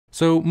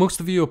So most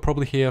of you are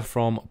probably here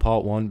from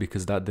part 1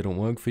 because that didn't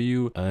work for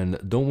you, and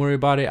don't worry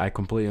about it. I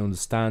completely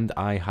understand.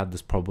 I had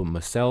this problem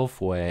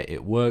myself where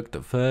it worked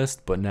at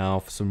first, but now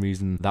for some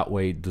reason that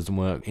way it doesn't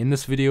work. In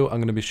this video, I'm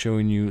going to be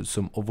showing you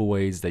some other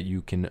ways that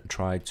you can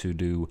try to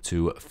do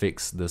to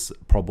fix this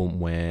problem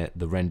where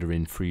the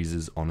rendering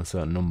freezes on a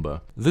certain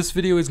number. This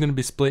video is going to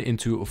be split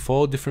into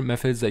 4 different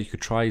methods that you could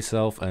try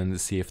yourself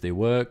and see if they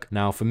work.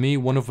 Now for me,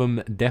 one of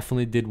them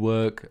definitely did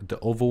work. The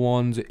other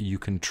ones you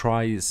can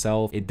try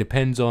yourself. It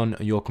depends on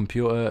your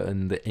computer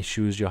and the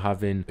issues you're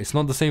having. It's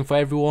not the same for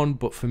everyone,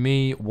 but for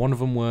me, one of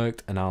them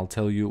worked, and I'll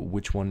tell you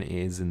which one it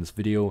is in this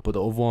video. But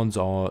the other ones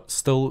are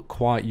still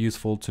quite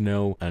useful to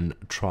know and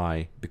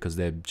try because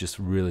they're just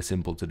really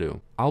simple to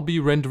do. I'll be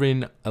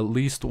rendering at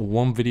least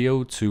one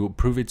video to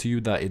prove it to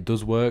you that it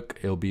does work.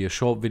 It'll be a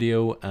short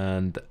video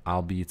and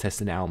I'll be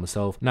testing it out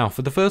myself. Now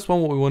for the first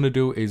one, what we want to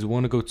do is we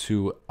want to go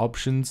to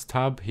Options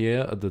tab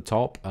here at the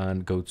top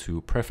and go to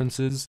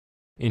Preferences.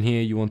 In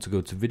here, you want to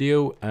go to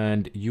video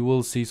and you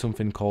will see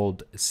something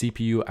called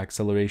CPU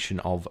acceleration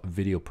of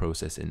video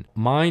processing.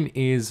 Mine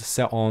is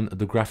set on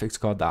the graphics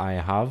card that I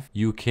have.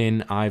 You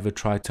can either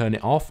try turn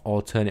it off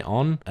or turn it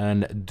on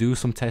and do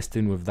some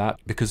testing with that,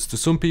 because to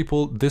some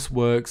people this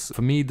works.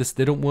 For me, this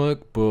didn't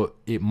work, but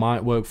it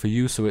might work for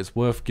you, so it's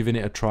worth giving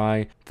it a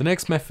try. The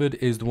next method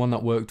is the one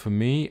that worked for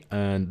me,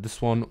 and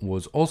this one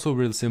was also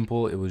really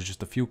simple. It was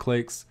just a few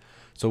clicks.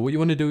 So what you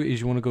want to do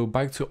is you want to go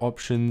back to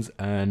options,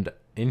 and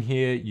in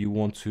here you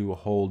want to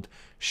hold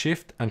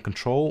shift and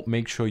control.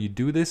 Make sure you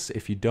do this.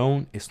 If you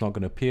don't, it's not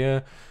going to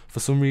appear. For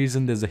some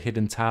reason there's a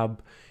hidden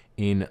tab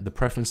in the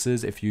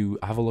preferences. If you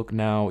have a look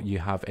now, you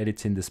have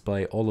editing,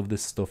 display, all of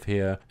this stuff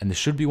here, and there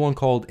should be one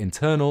called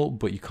internal,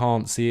 but you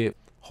can't see it.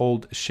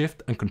 Hold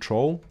shift and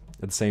control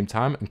at the same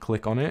time and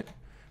click on it.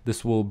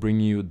 This will bring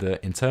you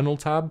the internal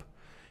tab.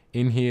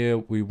 In here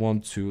we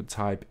want to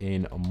type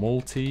in a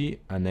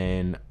multi, and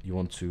then you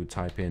want to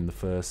type in the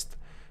first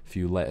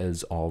few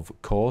letters of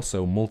core,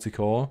 so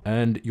multicore,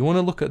 and you want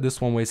to look at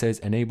this one where it says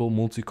enable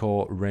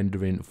multicore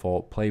rendering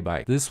for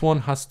playback. This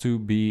one has to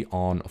be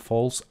on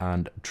false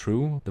and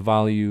true. The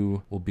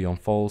value will be on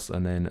false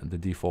and then the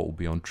default will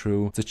be on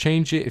true. To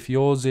change it, if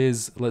yours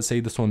is, let's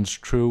say this one's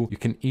true, you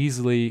can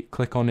easily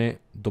click on it,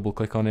 double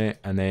click on it,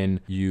 and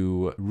then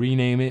you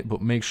rename it,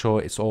 but make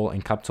sure it's all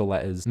in capital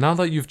letters. Now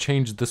that you've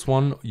changed this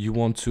one, you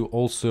want to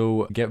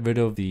also get rid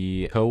of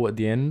the co at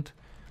the end,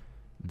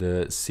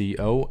 the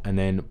CO, and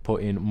then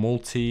put in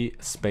multi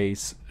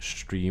space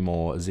stream,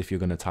 or as if you're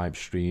going to type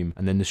stream,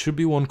 and then there should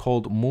be one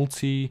called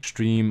multi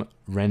stream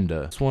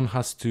render. This one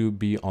has to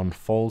be on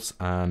false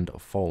and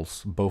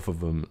false, both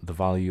of them, the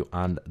value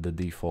and the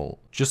default.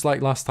 Just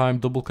like last time,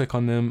 double click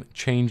on them,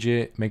 change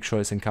it, make sure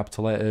it's in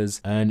capital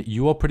letters, and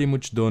you are pretty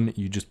much done.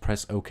 You just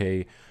press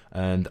OK.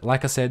 And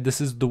like I said,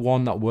 this is the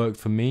one that worked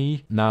for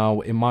me.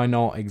 Now it might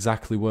not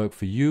exactly work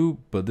for you,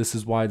 but this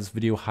is why this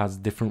video has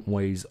different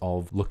ways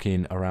of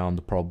looking around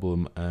the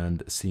problem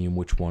and seeing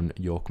which one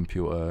your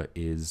computer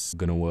is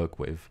gonna work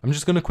with. I'm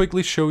just gonna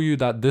quickly show you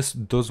that this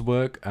does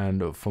work,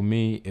 and for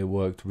me it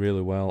worked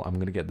really well. I'm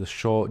gonna get this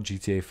short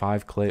GTA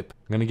 5 clip.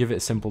 I'm gonna give it a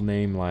simple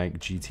name like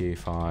GTA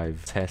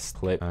 5 test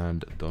clip,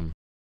 and done.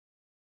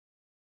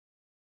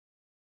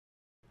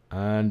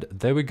 And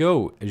there we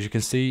go. As you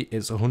can see,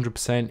 it's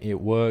 100%.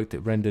 It worked. It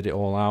rendered it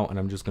all out, and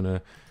I'm just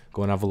gonna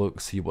go and have a look,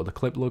 see what the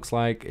clip looks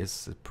like.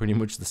 It's pretty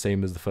much the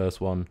same as the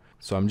first one.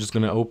 So I'm just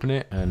gonna open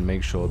it and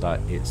make sure that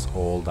it's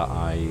all that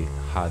I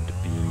had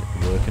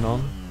been working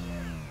on.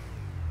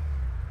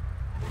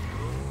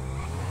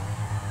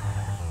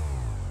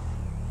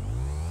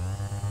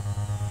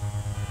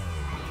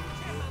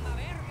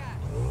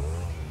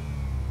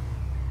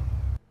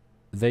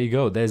 There you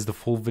go, there's the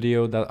full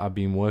video that I've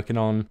been working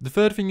on. The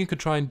third thing you could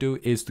try and do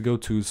is to go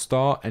to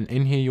Start, and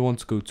in here you want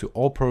to go to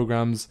All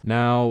Programs.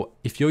 Now,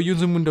 if you're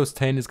using Windows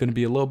 10, it's going to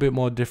be a little bit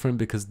more different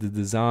because the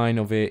design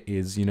of it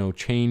is, you know,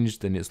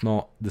 changed and it's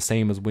not the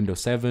same as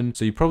Windows 7.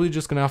 So you're probably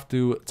just going to have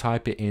to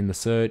type it in the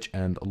search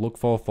and look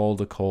for a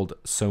folder called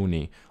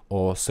Sony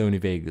or Sony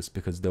Vegas,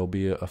 because there'll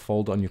be a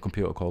folder on your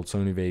computer called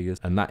Sony Vegas,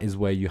 and that is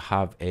where you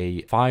have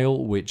a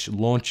file which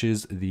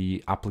launches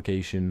the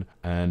application,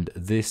 and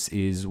this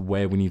is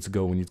where we need to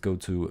go. We need to go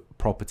to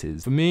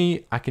properties. For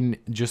me, I can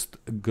just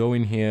go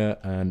in here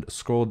and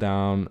scroll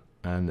down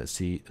and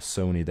see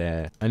Sony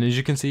there, and as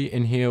you can see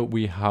in here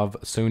we have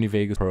Sony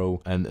Vegas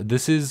Pro, and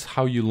this is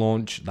how you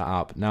launch the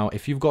app. Now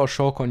if you've got a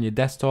shortcut on your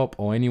desktop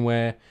or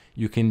anywhere,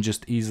 you can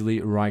just easily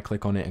right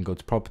click on it and go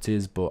to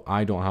properties, but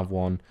I don't have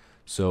one.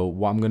 So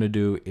what I'm going to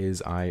do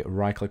is I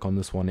right click on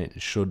this one.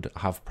 It should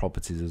have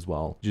properties as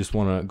well. Just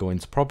want to go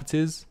into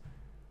properties,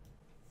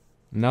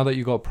 Now that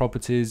you got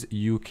properties,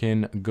 you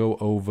can go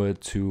over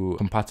to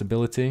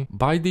compatibility.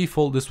 By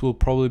default, this will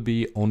probably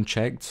be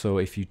unchecked. So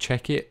if you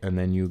check it and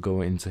then you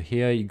go into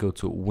here, you go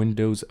to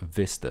Windows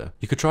Vista.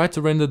 You could try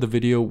to render the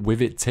video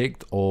with it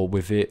ticked or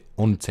with it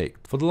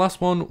unticked. For the last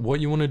one, what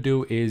you want to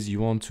do is you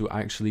want to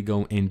actually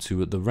go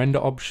into the render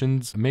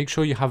options. Make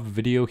sure you have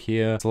video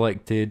here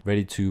selected,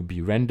 ready to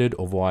be rendered.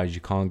 Otherwise,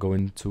 you can't go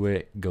into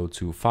it. Go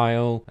to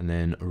File and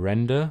then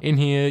Render. In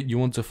here, you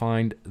want to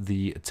find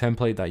the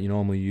template that you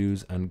normally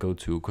use and go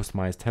to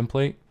Customize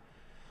Template.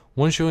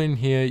 Once you're in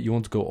here, you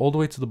want to go all the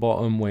way to the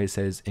bottom where it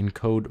says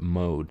encode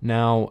mode.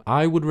 Now,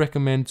 I would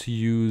recommend to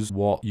use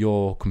what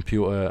your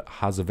computer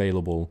has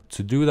available.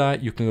 To do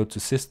that, you can go to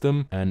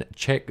System and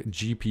check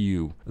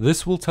GPU.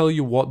 This will tell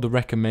you what the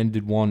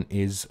recommended one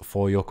is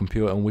for your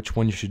computer and which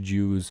one you should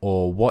use,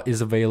 or what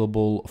is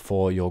available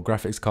for your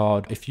graphics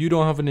card. If you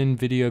don't have an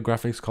NVIDIA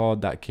graphics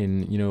card that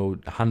can,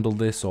 handle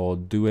this or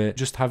do it,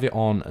 just have it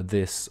on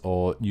this,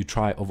 or you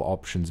try other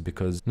options.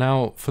 Because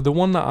now, for the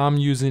one that I'm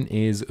using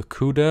is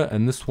CUDA,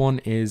 and this one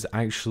is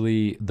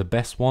actually the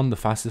best one, the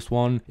fastest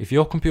one. If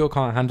your computer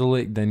can't handle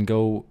it, then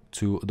go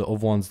to the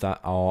other ones that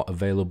are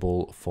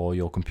available for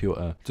your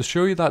computer. To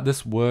show you that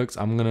this works,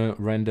 I'm gonna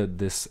render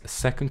this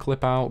second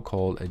clip out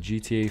called a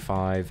GTA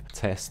 5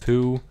 Test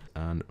 2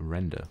 and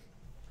render.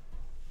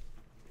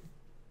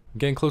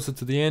 Getting closer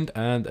to the end,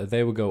 and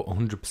there we go,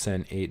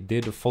 100%. It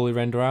did fully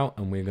render out,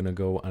 and we're gonna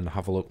go and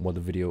have a look what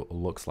the video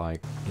looks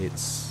like.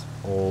 It's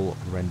all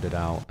rendered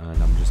out,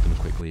 and I'm just gonna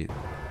quickly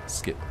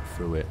skip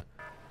through it.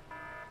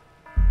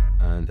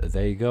 And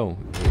there you go,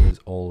 it is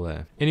all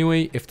there.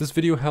 Anyway, if this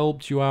video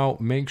helped you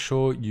out, make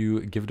sure you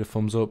give it a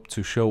thumbs up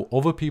to show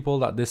other people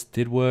that this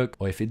did work.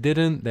 Or if it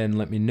didn't, then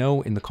let me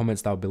know in the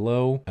comments down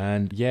below.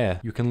 And yeah,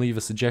 you can leave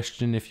a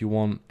suggestion if you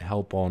want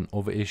help on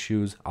other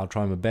issues. I'll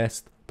try my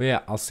best. But yeah,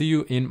 I'll see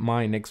you in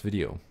my next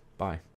video. Bye.